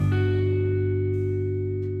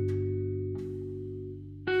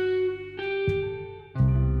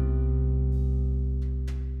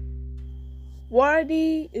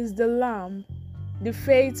Worthy is the Lamb, the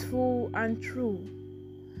faithful and true,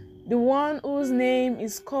 the one whose name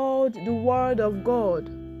is called the Word of God.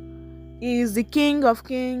 He is the King of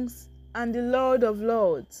kings and the Lord of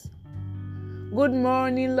lords. Good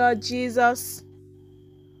morning, Lord Jesus.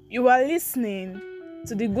 You are listening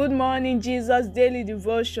to the Good Morning Jesus Daily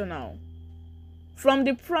Devotional from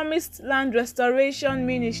the Promised Land Restoration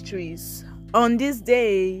Ministries on this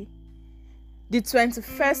day, the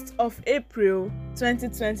 21st of April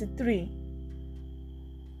 2023.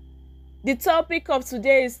 The topic of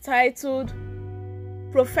today is titled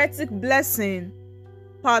Prophetic Blessing,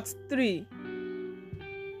 Part 3.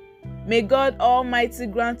 May God Almighty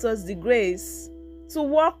grant us the grace to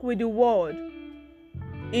walk with the Word.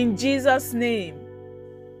 In Jesus' name,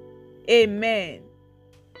 Amen.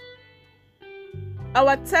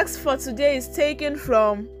 Our text for today is taken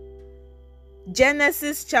from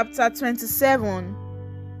Genesis chapter 27,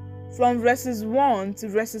 from verses 1 to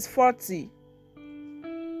verses 40.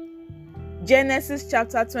 Genesis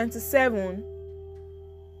chapter 27,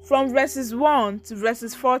 from verses 1 to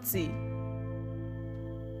verses 40.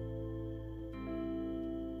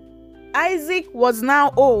 Isaac was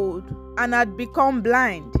now old and had become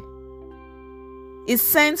blind. He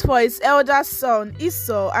sent for his elder son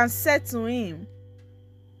Esau and said to him,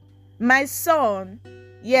 "My son."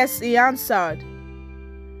 "Yes," he answered.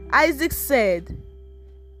 Isaac said,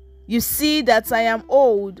 "You see that I am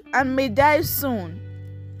old and may die soon.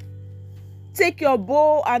 Take your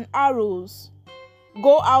bow and arrows,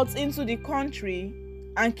 go out into the country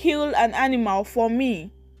and kill an animal for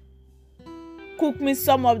me. Cook me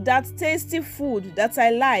some of that tasty food that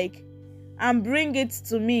I like and bring it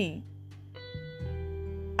to me.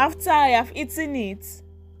 After I have eaten it,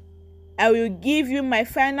 I will give you my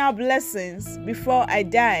final blessings before I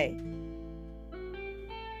die."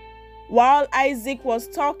 While Isaac was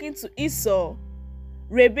talking to Esau,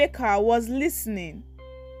 Rebekah was listening.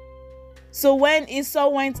 So when Esau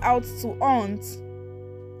went out to hunt,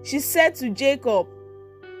 she said to Jacob,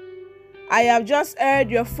 "I have just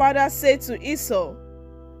heard your father say to Esau,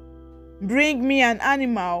 'Bring me an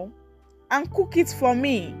animal and cook it for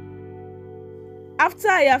me. After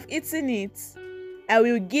I have eaten it, I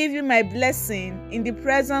will give you my blessing in the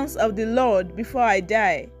presence of the Lord before I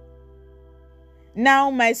die.' Now,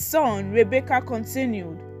 my son," Rebekah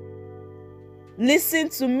continued, "listen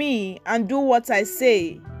to me and do what I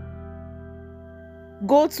say.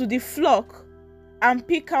 Go to the flock and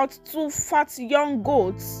pick out 2 fat young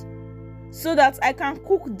goats so that I can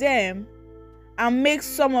cook them and make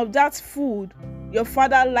some of that food your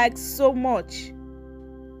father likes so much.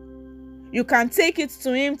 You can take it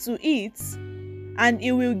to him to eat, and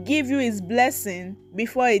he will give you his blessing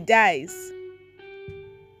before he dies."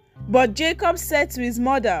 But Jacob said to his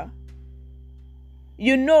mother,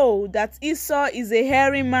 "You know that Esau is a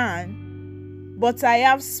hairy man, but I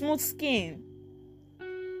have smooth skin.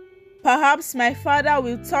 Perhaps my father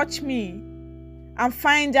will touch me and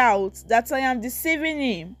find out that I am deceiving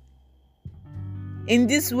him. In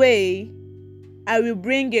this way, I will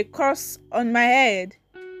bring a curse on my head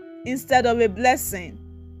instead of a blessing."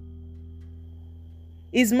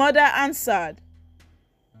 His mother answered,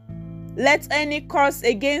 "Let any curse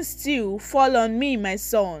against you fall on me, my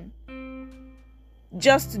son.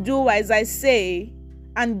 Just do as I say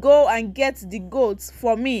and go and get the goats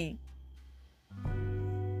for me."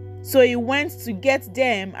 So he went to get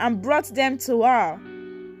them and brought them to her,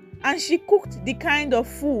 and she cooked the kind of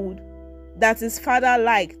food that his father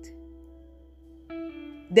liked.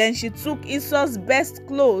 Then she took Esau's best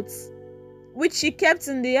clothes, which she kept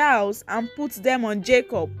in the house, and put them on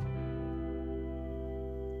Jacob.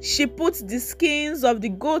 She put the skins of the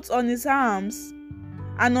goats on his arms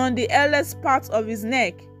and on the earliest part of his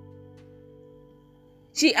neck.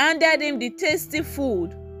 She handed him the tasty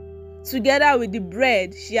food, together with the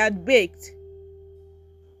bread she had baked.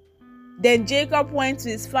 Then Jacob went to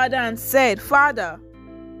his father and said, "Father."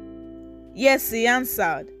 "Yes," he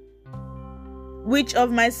answered. "Which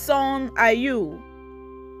of my sons are you?"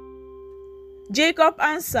 Jacob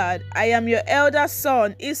answered, "I am your elder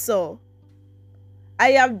son Esau.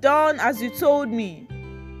 I have done as you told me.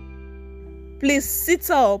 Please sit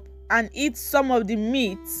up and eat some of the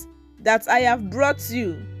meat that I have brought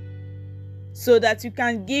you, so that you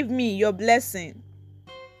can give me your blessing."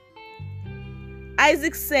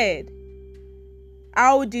 Isaac said,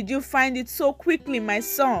 "How did you find it so quickly, my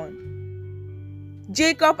son?"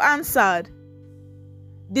 Jacob answered,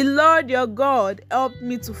 "The Lord your God helped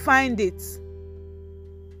me to find it."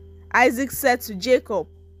 Isaac said to Jacob,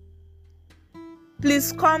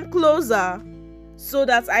 "Please come closer so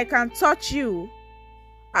that I can touch you.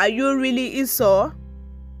 Are you really Esau?"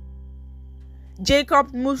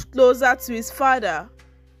 Jacob moved closer to his father,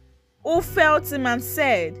 who felt him and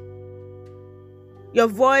said, "Your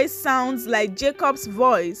voice sounds like Jacob's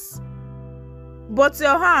voice, but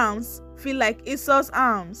your arms feel like Esau's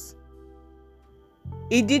arms."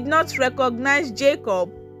 He did not recognize Jacob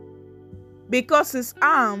because his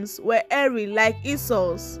arms were hairy like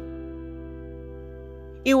Esau's.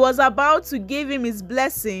 He was about to give him his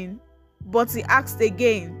blessing, but he asked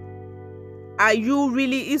again, "Are you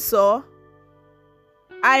really Esau?"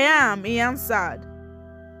 "I am," he answered.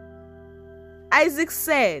 Isaac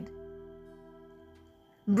said,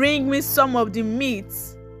 "Bring me some of the meat.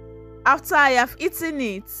 After I have eaten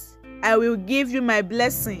it, I will give you my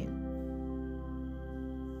blessing."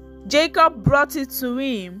 Jacob brought it to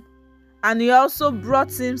him, and he also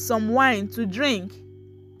brought him some wine to drink.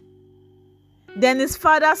 Then his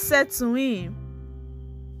father said to him,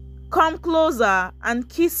 "Come closer and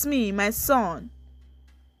kiss me, my son."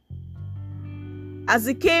 As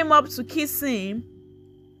he came up to kiss him,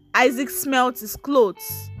 Isaac smelt his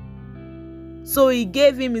clothes, so he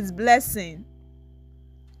gave him his blessing.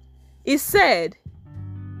 He said,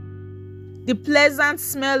 "The pleasant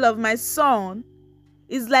smell of my son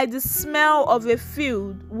is like the smell of a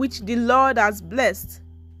field which the Lord has blessed.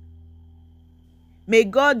 May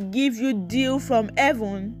God give you dew from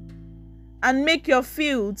heaven and make your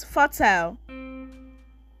fields fertile.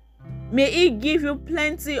 May He give you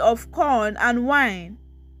plenty of corn and wine.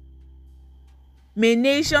 May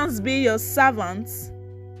nations be your servants,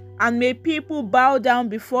 and may people bow down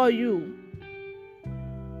before you.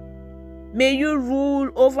 May you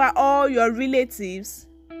rule over all your relatives,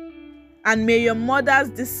 and may your mother's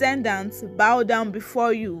descendants bow down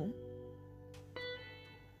before you.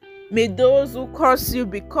 May those who curse you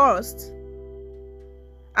be cursed,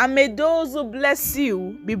 and may those who bless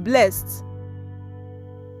you be blessed."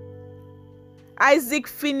 Isaac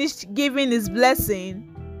finished giving his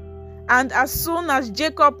blessing, and as soon as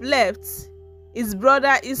Jacob left, his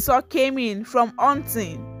brother Esau came in from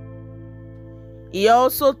hunting. He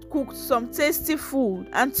also cooked some tasty food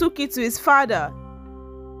and took it to his father.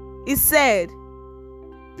 He said,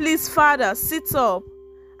 "Please, father, sit up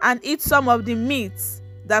and eat some of the meat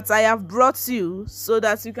that I have brought you, so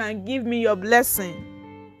that you can give me your blessing."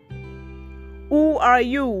 "Who are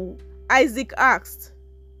you?" Isaac asked.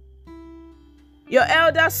 "Your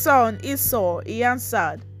elder son Esau," he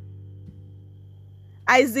answered.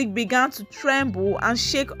 Isaac began to tremble and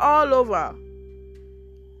shake all over.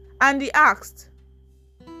 And he asked,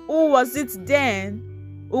 "Who was it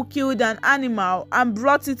then who killed an animal and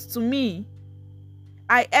brought it to me?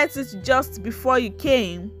 I ate it just before you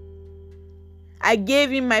came. I gave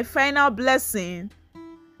him my final blessing,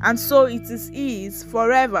 and so it is his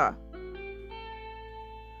forever."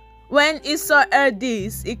 When Esau heard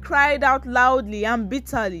this, he cried out loudly and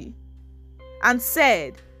bitterly, and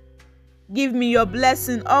said, "Give me your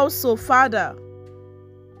blessing also, father."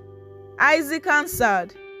 Isaac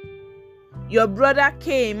answered, "Your brother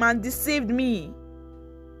came and deceived me.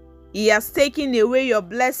 He has taken away your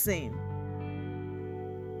blessing."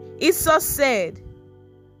 Esau said,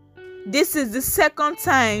 "This is the second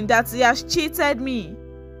time that he has cheated me.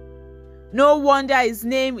 No wonder his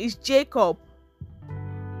name is Jacob.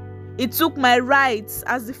 He took my rights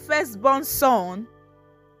as the firstborn son,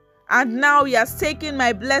 and now he has taken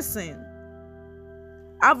my blessing.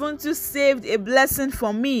 Haven't you saved a blessing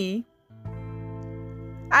for me?"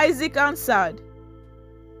 Isaac answered,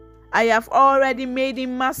 "I have already made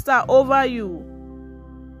him master over you,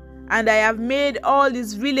 and I have made all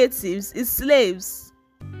his relatives his slaves.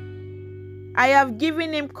 I have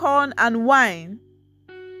given him corn and wine.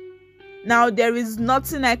 Now there is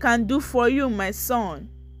nothing I can do for you, my son."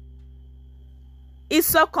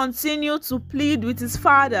 Esau continued to plead with his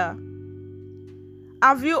father.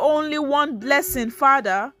 "Have you only one blessing,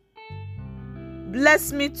 father?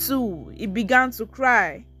 Bless me too," he began to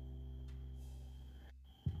cry.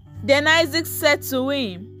 Then Isaac said to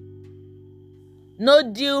him, "No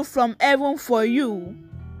dew from heaven for you,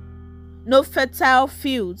 no fertile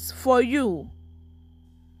fields for you.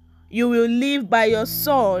 You will live by your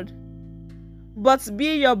sword, but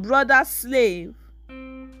be your brother's slave.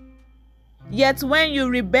 Yet when you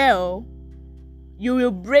rebel, you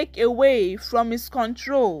will break away from his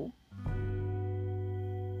control."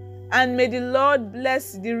 And may the Lord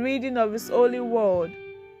bless the reading of his holy word.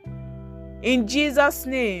 In Jesus'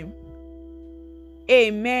 name,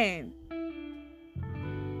 amen.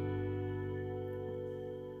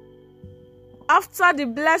 After the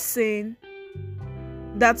blessing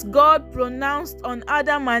that God pronounced on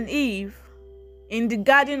Adam and Eve in the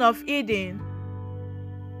Garden of Eden,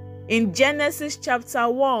 in Genesis chapter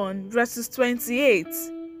 1, verses 28,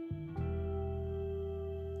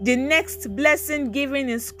 The next blessing given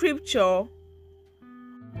in scripture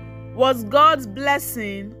was God's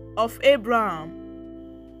blessing of Abraham,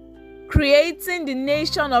 creating the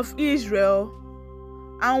nation of Israel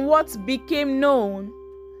and what became known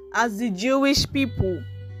as the Jewish people.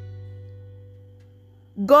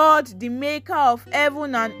 God, the maker of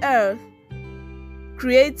heaven and earth,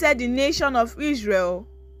 created the nation of Israel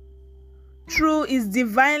through his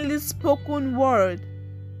divinely spoken word,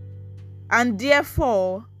 and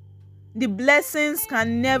therefore the blessings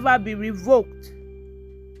can never be revoked.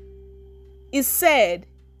 He said,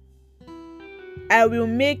 "I will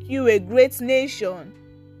make you a great nation.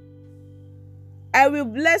 I will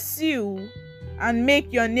bless you and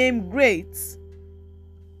make your name great."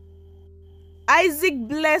 Isaac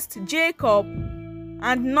blessed Jacob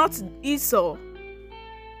and not Esau,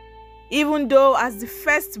 even though as the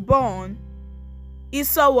firstborn,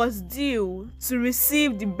 Esau was due to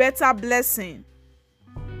receive the better blessing.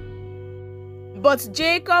 But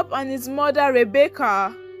Jacob and his mother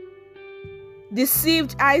Rebekah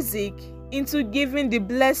deceived Isaac into giving the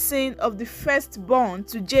blessing of the firstborn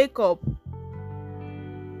to Jacob.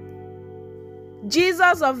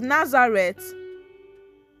 Jesus of Nazareth,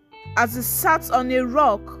 as he sat on a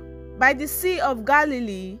rock by the Sea of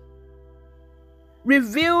Galilee,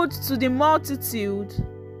 revealed to the multitude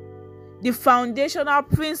the foundational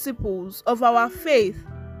principles of our faith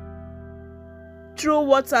through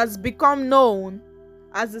what has become known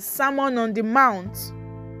as the Sermon on the Mount,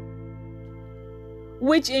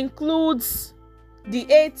 which includes the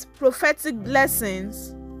 8 prophetic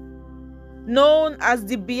blessings known as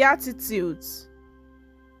the Beatitudes.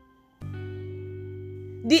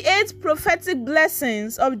 The 8 prophetic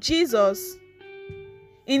blessings of Jesus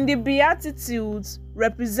in the Beatitudes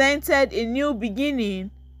represented a new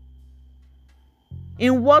beginning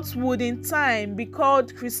in what would in time be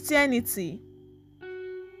called Christianity.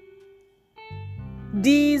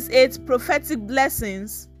 These 8 prophetic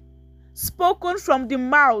blessings, spoken from the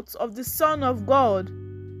mouth of the Son of God,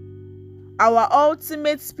 our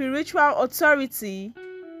ultimate spiritual authority,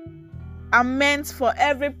 are meant for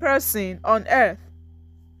every person on earth.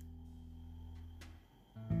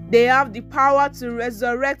 They have the power to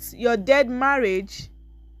resurrect your dead marriage,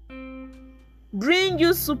 bring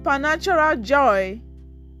you supernatural joy,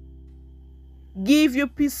 give you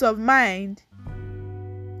peace of mind,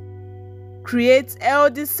 create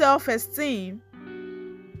healthy self-esteem,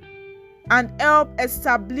 and help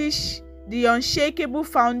establish the unshakable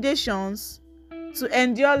foundations to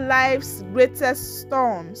endure life's greatest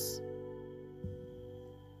storms.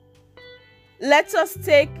 Let us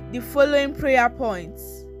take the following prayer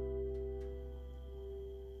points.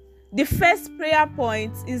 The first prayer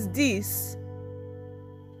point is this: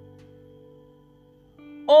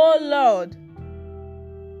 "O Lord,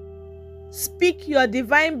 speak your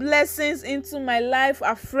divine blessings into my life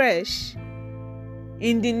afresh,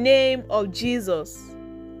 in the name of Jesus."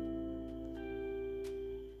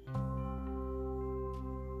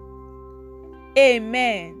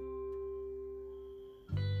 Amen.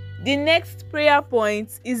 The next prayer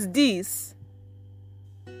point is this: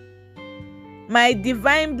 "My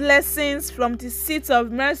divine blessings from the seat of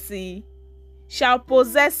mercy shall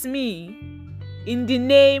possess me, in the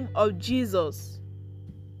name of Jesus."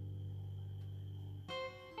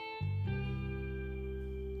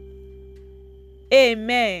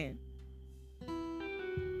 Amen.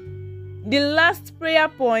 The last prayer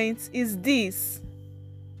point is this: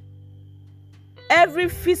 every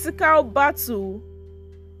physical battle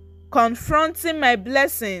confronting my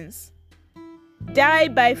blessings die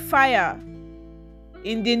by fire,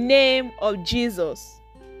 in the name of Jesus.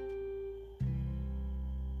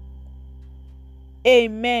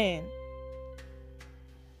 Amen.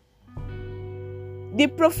 The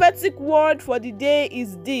prophetic word for the day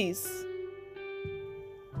is this: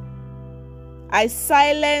 I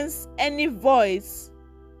silence any voice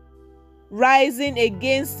rising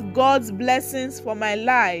against God's blessings for my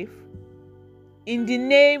life, in the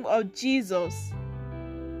name of Jesus.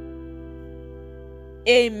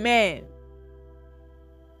 Amen.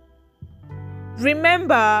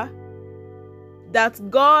 Remember that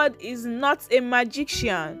God is not a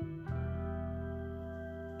magician.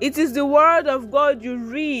 It is the word of God you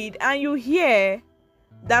read and you hear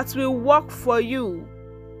that will work for you,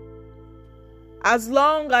 as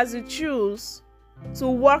long as you choose to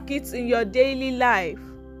work it in your daily life.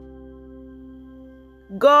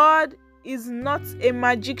 God is not a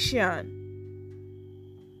magician.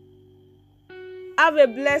 Have a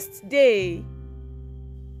blessed day.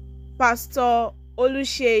 Pastor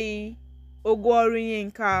Oluseyi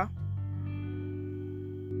Ogworiyinka.